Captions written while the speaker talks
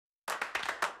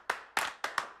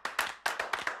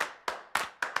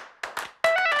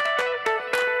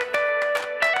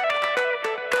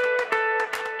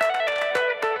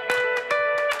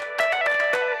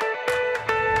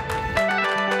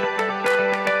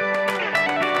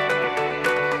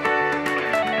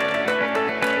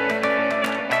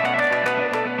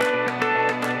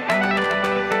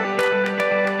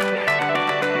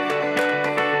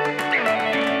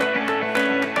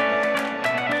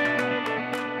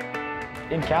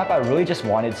In camp, I really just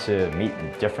wanted to meet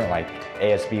different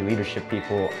ASB leadership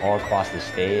people all across the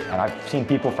state, and I've seen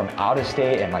people from out of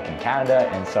state and in Canada,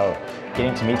 and so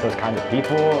getting to meet those kinds of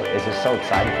people is just so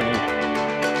exciting for me.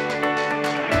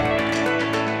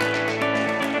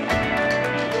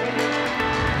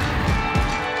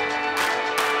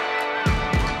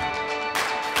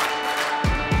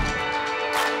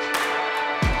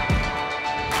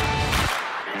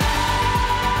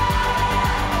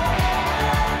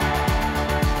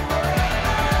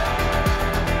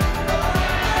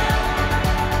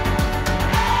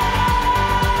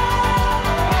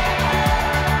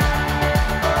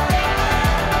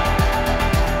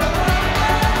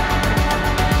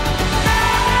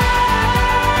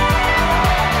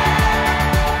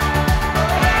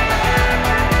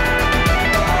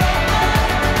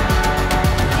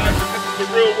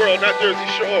 Not Jersey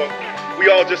Shore. We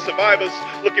all just survivors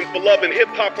looking for love and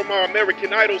hip-hop from our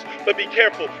American idols, but be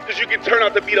careful, because you can turn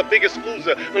out to be the biggest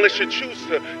loser unless you choose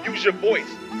to use your voice.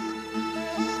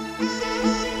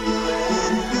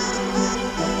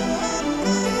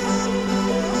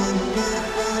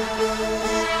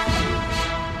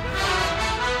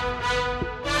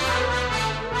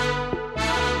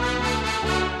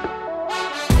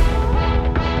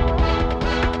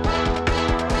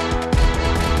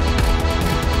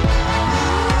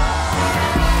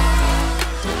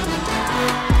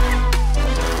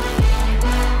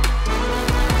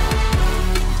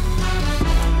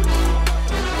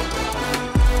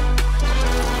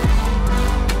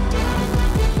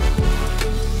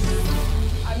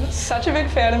 Such a big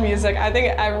fan of music. I think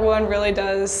everyone really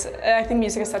does. I think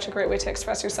music is such a great way to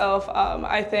express yourself.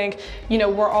 I think,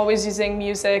 we're always using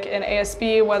music in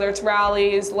ASB, whether it's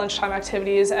rallies, lunchtime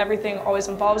activities, everything always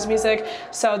involves music.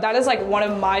 So that is one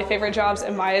of my favorite jobs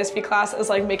in my ASB class is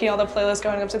making all the playlists,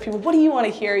 going up to people, what do you want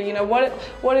to hear?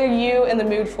 What are you in the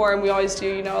mood for? And we always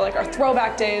do, our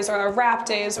throwback days or our rap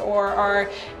days or our,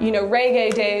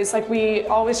 reggae days. We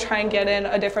always try and get in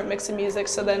a different mix of music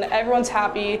so then everyone's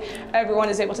happy, everyone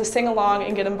is able to sing along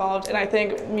and get involved, and I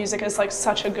think music is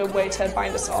such a good way to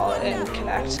bind us all and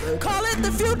connect. Call it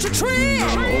the future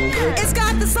trend. It's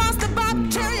got the sauce, the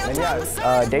bacteria. And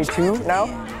yeah, day 2 now,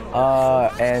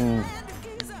 and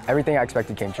everything I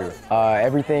expected came true.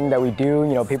 Everything that we do,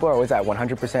 people are always at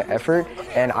 100% effort,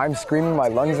 and I'm screaming my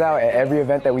lungs out at every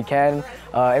event that we can.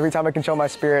 Every time I can show my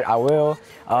spirit, I will.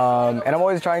 And I'm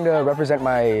always trying to represent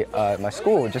my my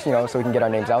school, just so we can get our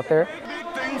names out there. Big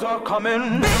things are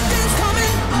coming. Big things coming.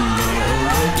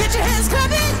 Get your hands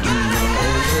clapping.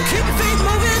 Keep your feet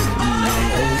moving.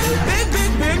 Big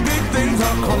things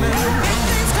are coming. Big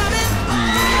things coming.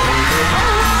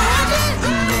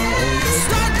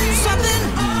 Start something.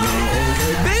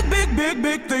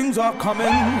 Big things are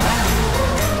coming.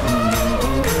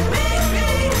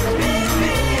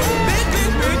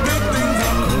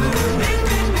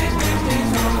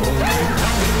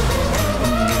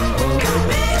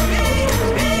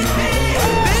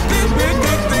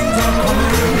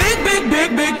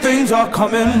 Big things are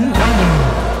coming.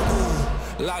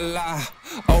 La la,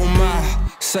 oh my,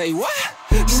 say what?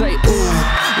 Say ooh,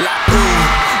 la ooh.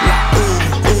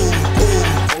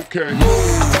 Okay.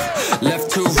 Move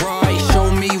left to right, show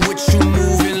me what you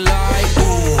moving like.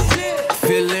 Ooh,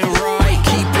 feeling right,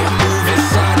 keep it moving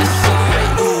side to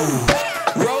side. Ooh,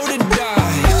 roll the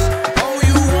dice. Oh,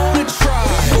 you wanna try?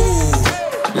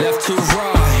 Ooh, left to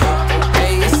right.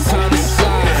 Hey, it's time to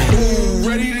slide. Ooh,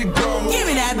 ready to go. Give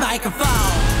me that microphone.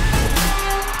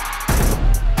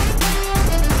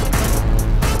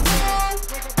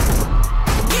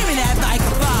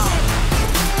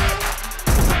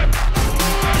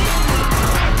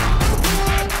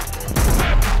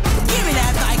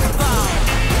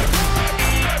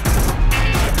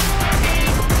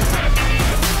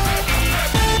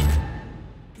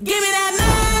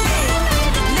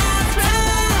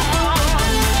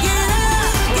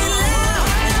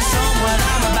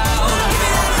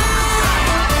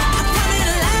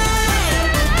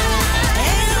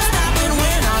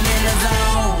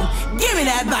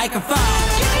 Microphone.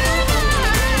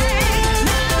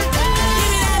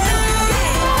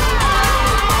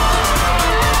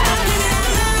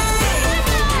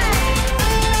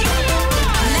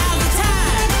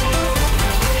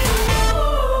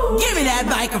 Give me that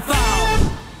microphone.